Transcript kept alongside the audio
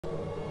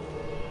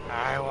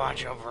I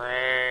want your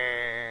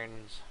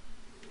brains.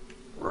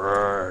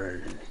 Right.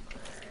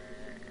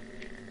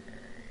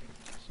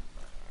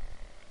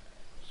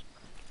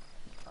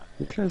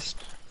 Just...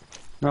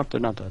 Nope,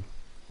 they're not dead.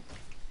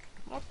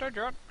 What the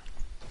jut?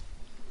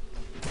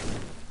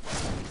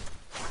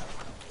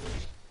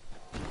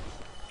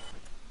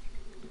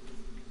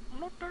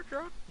 What the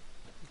jut?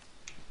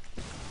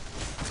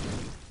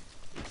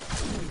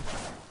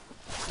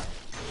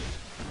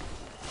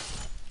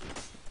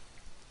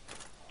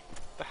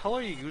 The hell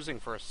are you using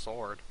for a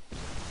sword?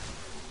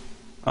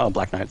 Oh,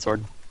 Black Knight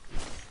sword.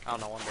 Oh,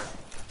 no wonder.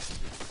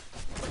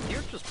 But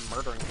you're just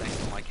murdering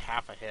things in like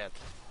half a hit.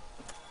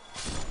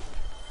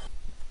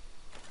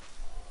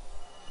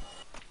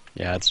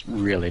 Yeah, it's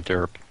really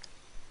derp.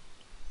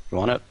 You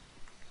want it?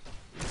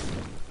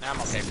 Nah, I'm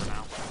okay for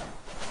now.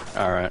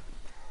 Alright.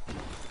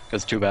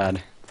 Because too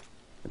bad.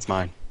 It's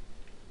mine.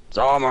 It's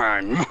all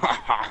mine!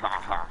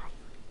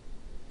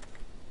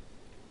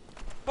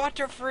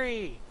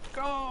 Butterfree!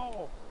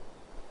 Go!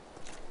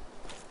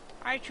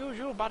 I choose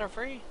you,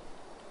 Butterfree.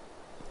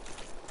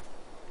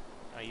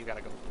 Oh, you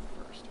gotta go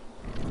through first.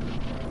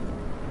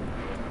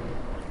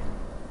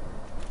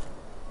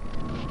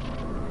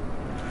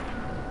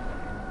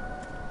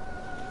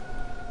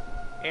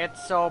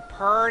 It's so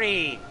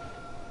pretty!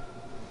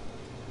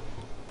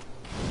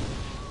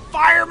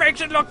 Fire makes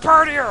it look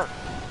prettier!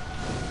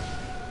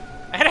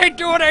 It ain't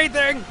doing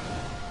anything!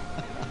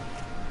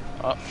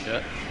 Oh,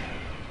 shit.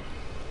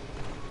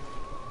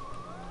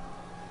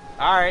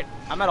 Alright,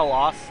 I'm at a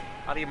loss.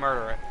 How do you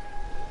murder it?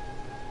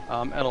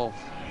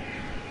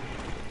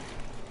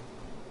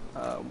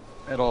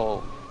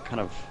 It'll kind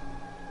of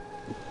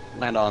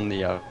land on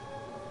the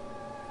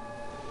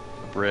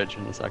bridge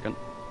in a second.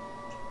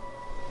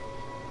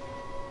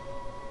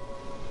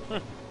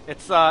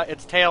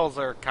 Its tails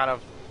are kind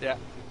of, yeah.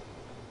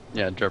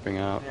 Yeah, dripping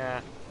out.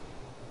 Yeah.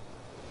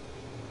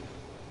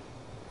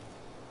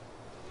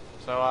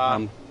 So,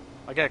 I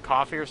get a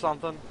coffee or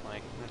something?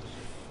 Like...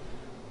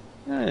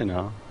 Yeah, you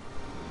know.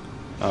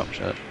 Oh,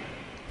 shit.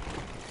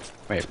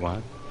 Wait,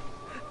 what?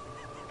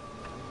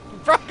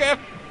 Broke him!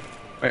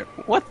 Wait,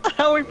 what the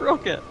hell? We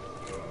broke it!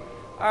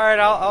 Alright,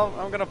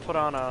 I'm gonna put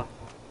on a...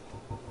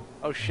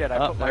 Oh shit,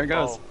 I put my there it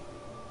goes. bow.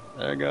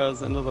 There it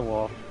goes, into the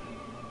wall.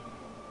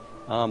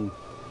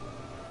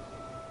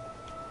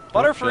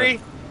 Butterfree!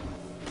 Oh,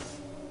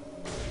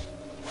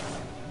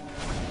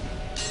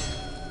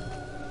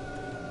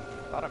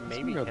 Thought it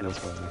maybe hit him.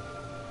 this way.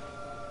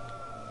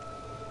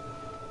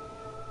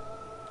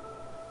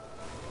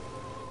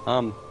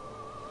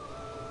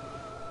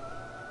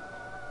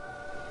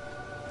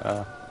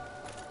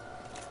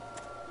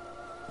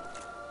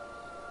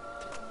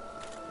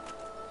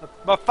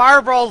 My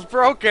fireballs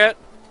broke it!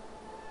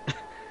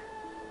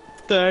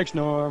 Thanks,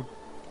 Norm.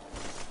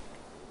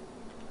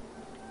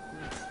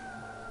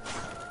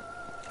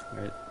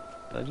 Wait,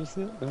 did I just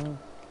see it? No.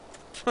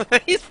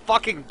 He's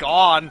fucking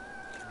gone!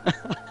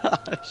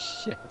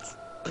 Shit.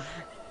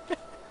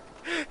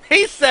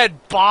 He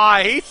said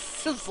bye!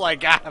 He's just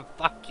like, ah,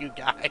 fuck you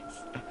guys.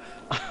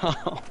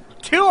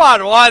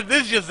 2-on-1,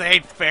 this just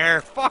ain't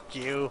fair. Fuck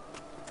you.